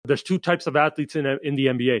there's two types of athletes in the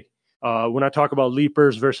NBA. When I talk about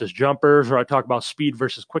leapers versus jumpers, or I talk about speed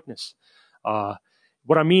versus quickness.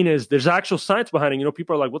 What I mean is there's actual science behind it. You know,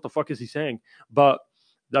 people are like, what the fuck is he saying? But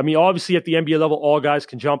I mean, obviously at the NBA level, all guys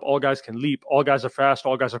can jump, all guys can leap, all guys are fast,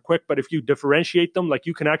 all guys are quick. But if you differentiate them, like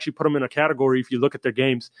you can actually put them in a category if you look at their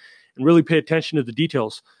games and really pay attention to the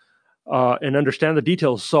details and understand the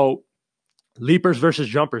details. So leapers versus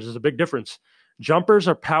jumpers is a big difference. Jumpers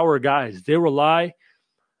are power guys. They rely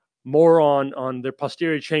more on their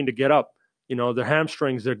posterior chain to get up. You know, their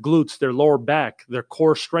hamstrings, their glutes, their lower back, their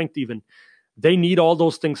core strength even. They need all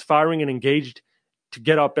those things firing and engaged to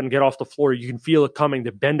get up and get off the floor. You can feel it coming.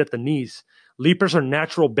 They bend at the knees. Leapers are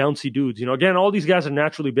natural bouncy dudes. You know, again, all these guys are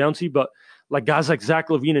naturally bouncy, but like guys like Zach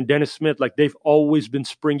LaVine and Dennis Smith, like they've always been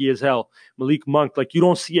springy as hell. Malik Monk, like you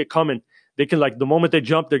don't see it coming. They can, like, the moment they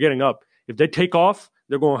jump, they're getting up. If they take off,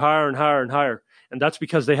 they're going higher and higher and higher. And that's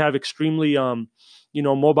because they have extremely,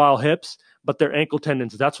 mobile hips, but their ankle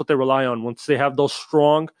tendons, that's what they rely on. Once they have those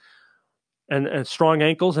strong and strong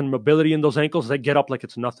ankles and mobility in those ankles, they get up like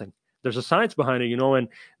it's nothing. There's a science behind it, you know, and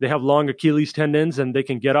they have long Achilles tendons and they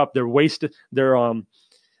can get up. Their waist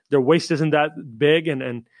isn't that big,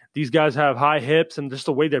 and these guys have high hips and just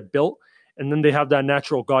the way they're built. And then they have that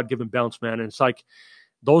natural God-given bounce, man. And it's like,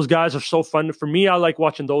 those guys are so fun. For me, I like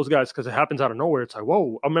watching those guys because it happens out of nowhere. It's like,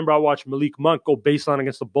 whoa. I remember I watched Malik Monk go baseline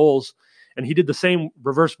against the Bulls, and he did the same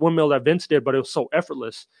reverse windmill that Vince did, but it was so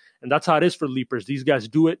effortless. And that's how it is for leapers. These guys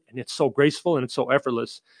do it, and it's so graceful, and it's so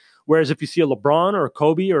effortless. Whereas if you see a LeBron or a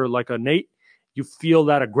Kobe or like a Nate, you feel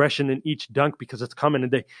that aggression in each dunk because it's coming.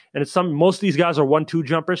 And most of these guys are 1-2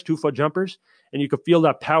 jumpers, 2-foot jumpers, and you can feel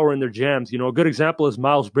that power in their jams. You know, a good example is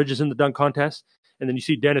Miles Bridges in the dunk contest. And then you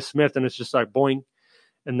see Dennis Smith, and it's just like boing.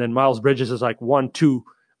 And then Miles Bridges is like 1-2,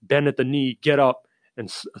 bend at the knee, get up,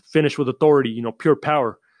 and finish with authority, you know, pure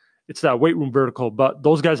power. It's that weight room vertical. But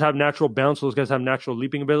those guys have natural bounce. Those guys have natural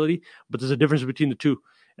leaping ability. But there's a difference between the two.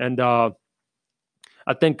 And I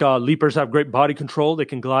think leapers have great body control. They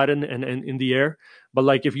can glide in the air. But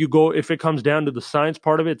like if it comes down to the science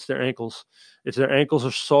part of it, it's their ankles. Their ankles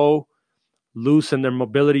are so loose and their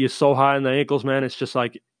mobility is so high in the ankles, man. It's just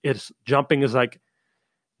like jumping is like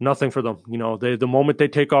nothing for them. You know, the moment they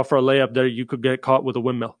take off for a layup there, you could get caught with a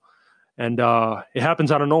windmill. And it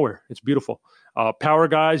happens out of nowhere. It's beautiful. Power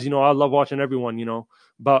guys, you know, I love watching everyone, you know.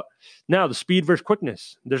 But now the speed versus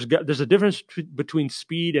quickness. There's a difference between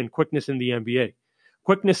speed and quickness in the NBA.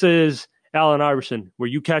 Quickness is Allen Iverson, where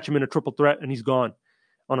you catch him in a triple threat and he's gone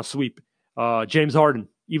on a sweep. James Harden,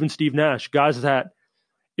 even Steve Nash, guys that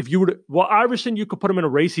Iverson, you could put him in a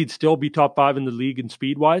race, he'd still be top 5 in the league in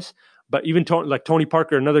speed-wise. But even Tony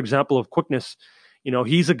Parker, another example of quickness, you know,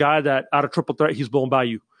 he's a guy that out of triple threat, he's blown by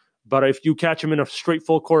you. But if you catch him in a straight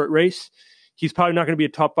full court race, he's probably not going to be a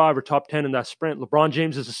top 5 or top 10 in that sprint. LeBron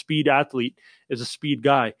James is a speed athlete, is a speed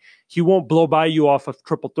guy. He won't blow by you off of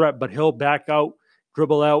triple threat, but he'll back out,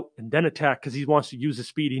 dribble out, and then attack because he wants to use his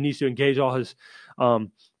speed. He needs to engage all his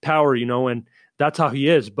power, you know, and that's how he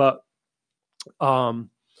is. But,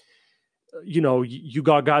 you know, you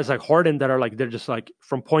got guys like Harden that are like, they're just like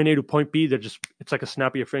from point A to point B, it's like a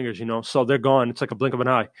snap of your fingers, you know, so they're gone. It's like a blink of an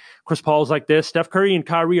eye. Chris Paul's like this. Steph Curry and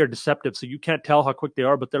Kyrie are deceptive, so you can't tell how quick they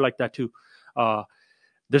are, but they're like that too.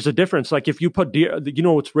 There's a difference. Like if you put, you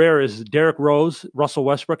know, what's rare is Derrick Rose, Russell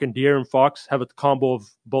Westbrook, and De'Aaron Fox have a combo of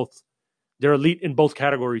both. They're elite in both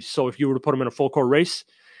categories. So if you were to put them in a full court race,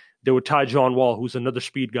 they would tie John Wall, who's another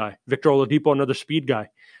speed guy. Victor Oladipo, another speed guy.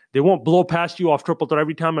 They won't blow past you off triple threat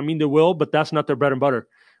every time. I mean, they will, but that's not their bread and butter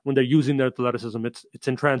when they're using their athleticism. It's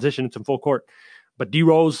in transition. It's in full court. But D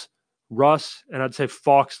Rose, Russ, and I'd say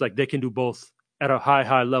Fox, like they can do both at a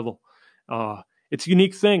high level. It's a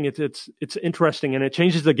unique thing. It's interesting, and it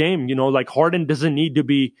changes the game. You know, like Harden doesn't need to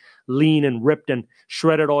be lean and ripped and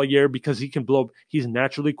shredded all year because he can blow. He's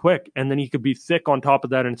naturally quick, and then he could be thick on top of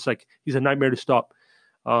that, and it's like he's a nightmare to stop.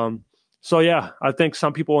 So yeah, I think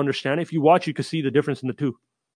some people understand. If you watch, you can see the difference in the two.